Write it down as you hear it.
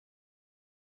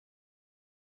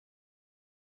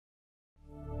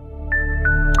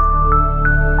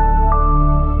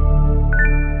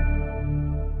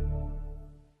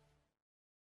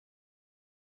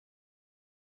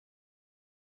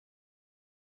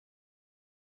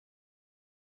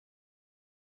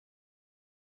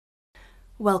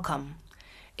Welcome.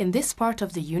 In this part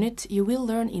of the unit, you will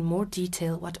learn in more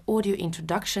detail what audio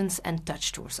introductions and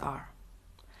touch tours are.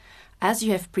 As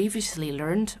you have previously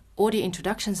learned, audio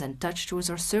introductions and touch tours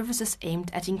are services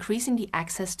aimed at increasing the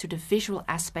access to the visual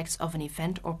aspects of an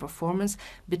event or performance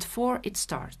before it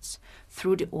starts,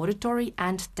 through the auditory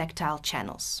and tactile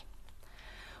channels.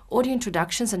 Audio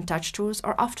introductions and touch tours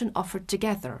are often offered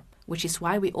together, which is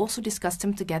why we also discuss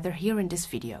them together here in this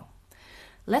video.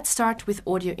 Let's start with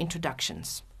audio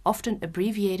introductions, often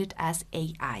abbreviated as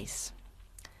AIs.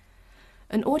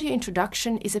 An audio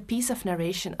introduction is a piece of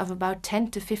narration of about 10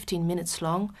 to 15 minutes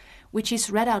long, which is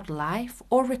read out live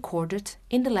or recorded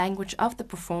in the language of the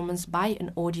performance by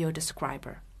an audio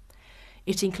describer.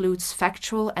 It includes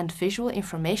factual and visual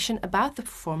information about the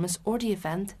performance or the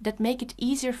event that make it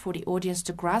easier for the audience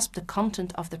to grasp the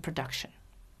content of the production.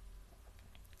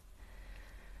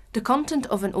 The content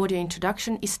of an audio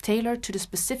introduction is tailored to the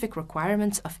specific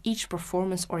requirements of each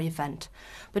performance or event,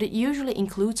 but it usually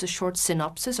includes a short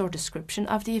synopsis or description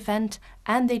of the event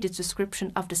and a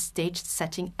description of the staged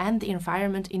setting and the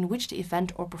environment in which the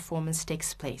event or performance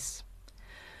takes place.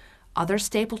 Other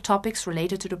staple topics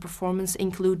related to the performance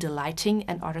include the lighting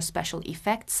and other special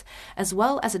effects, as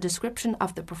well as a description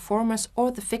of the performers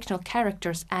or the fictional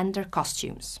characters and their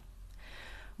costumes.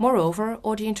 Moreover,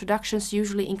 audio introductions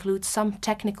usually include some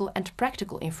technical and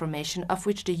practical information of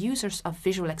which the users of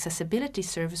visual accessibility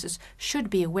services should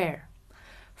be aware.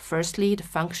 Firstly, the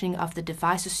functioning of the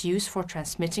devices used for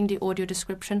transmitting the audio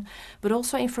description, but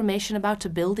also information about the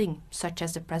building, such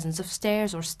as the presence of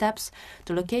stairs or steps,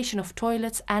 the location of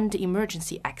toilets, and the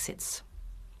emergency exits.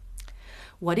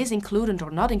 What is included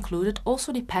or not included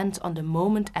also depends on the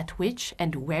moment at which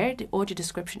and where the audio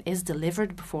description is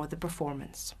delivered before the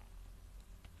performance.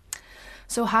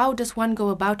 So how does one go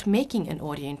about making an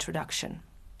audio introduction?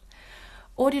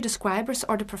 Audio describers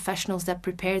are the professionals that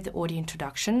prepare the audio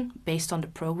introduction based on the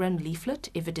program leaflet,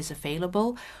 if it is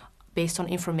available, based on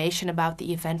information about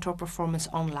the event or performance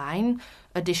online,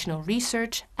 additional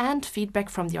research, and feedback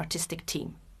from the artistic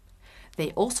team.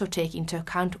 They also take into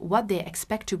account what they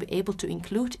expect to be able to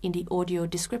include in the audio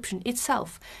description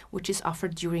itself, which is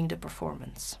offered during the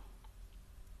performance.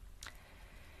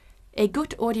 A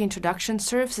good audio introduction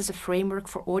serves as a framework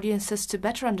for audiences to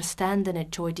better understand and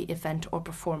enjoy the event or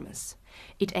performance.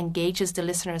 It engages the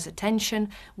listener's attention,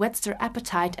 whets their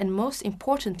appetite, and most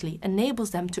importantly,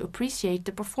 enables them to appreciate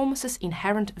the performance's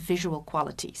inherent visual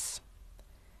qualities.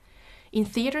 In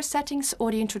theater settings,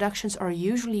 audio introductions are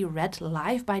usually read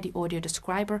live by the audio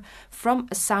describer from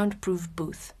a soundproof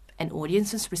booth, and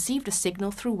audiences receive the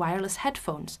signal through wireless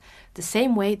headphones, the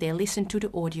same way they listen to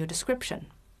the audio description.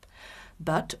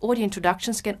 But audio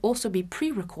introductions can also be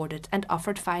pre-recorded and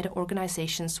offered via the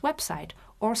organization's website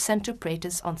or sent to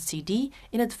operators on CD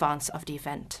in advance of the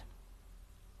event.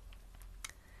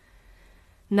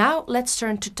 Now let's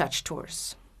turn to touch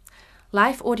tours.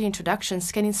 Live audio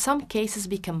introductions can in some cases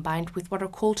be combined with what are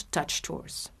called touch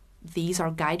tours. These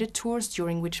are guided tours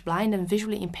during which blind and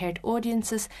visually impaired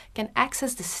audiences can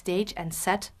access the stage and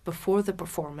set before the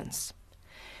performance.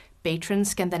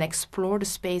 Patrons can then explore the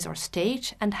space or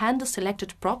stage and handle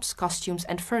selected props, costumes,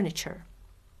 and furniture.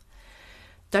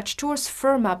 Touch tours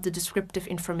firm up the descriptive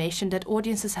information that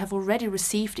audiences have already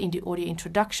received in the audio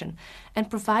introduction and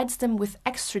provides them with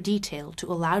extra detail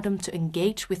to allow them to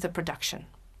engage with the production.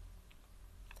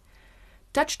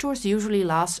 Touch tours usually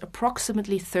last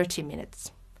approximately 30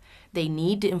 minutes. They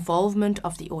need the involvement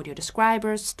of the audio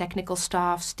describers, technical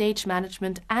staff, stage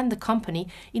management, and the company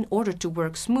in order to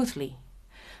work smoothly.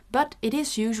 But it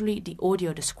is usually the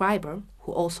audio describer,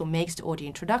 who also makes the audio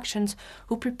introductions,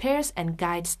 who prepares and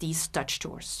guides these touch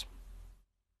tours.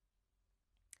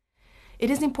 It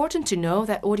is important to know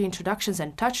that audio introductions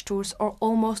and touch tours are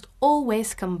almost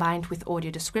always combined with audio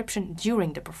description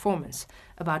during the performance,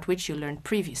 about which you learned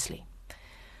previously.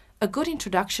 A good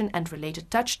introduction and related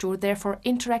touch tour therefore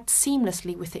interacts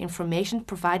seamlessly with the information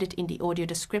provided in the audio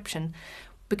description,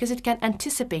 because it can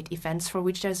anticipate events for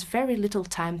which there is very little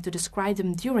time to describe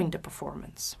them during the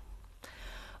performance.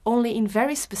 Only in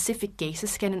very specific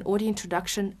cases can an audio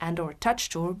introduction and/or touch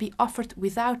tour be offered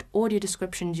without audio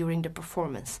description during the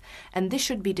performance, and this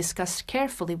should be discussed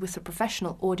carefully with the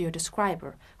professional audio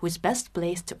describer, who is best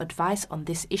placed to advise on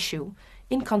this issue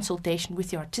in consultation with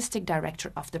the artistic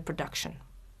director of the production.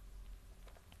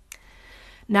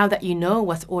 Now that you know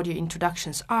what audio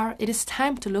introductions are, it is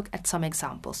time to look at some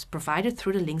examples provided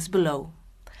through the links below.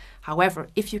 However,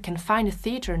 if you can find a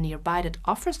theater nearby that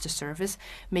offers the service,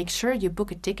 make sure you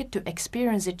book a ticket to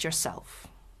experience it yourself.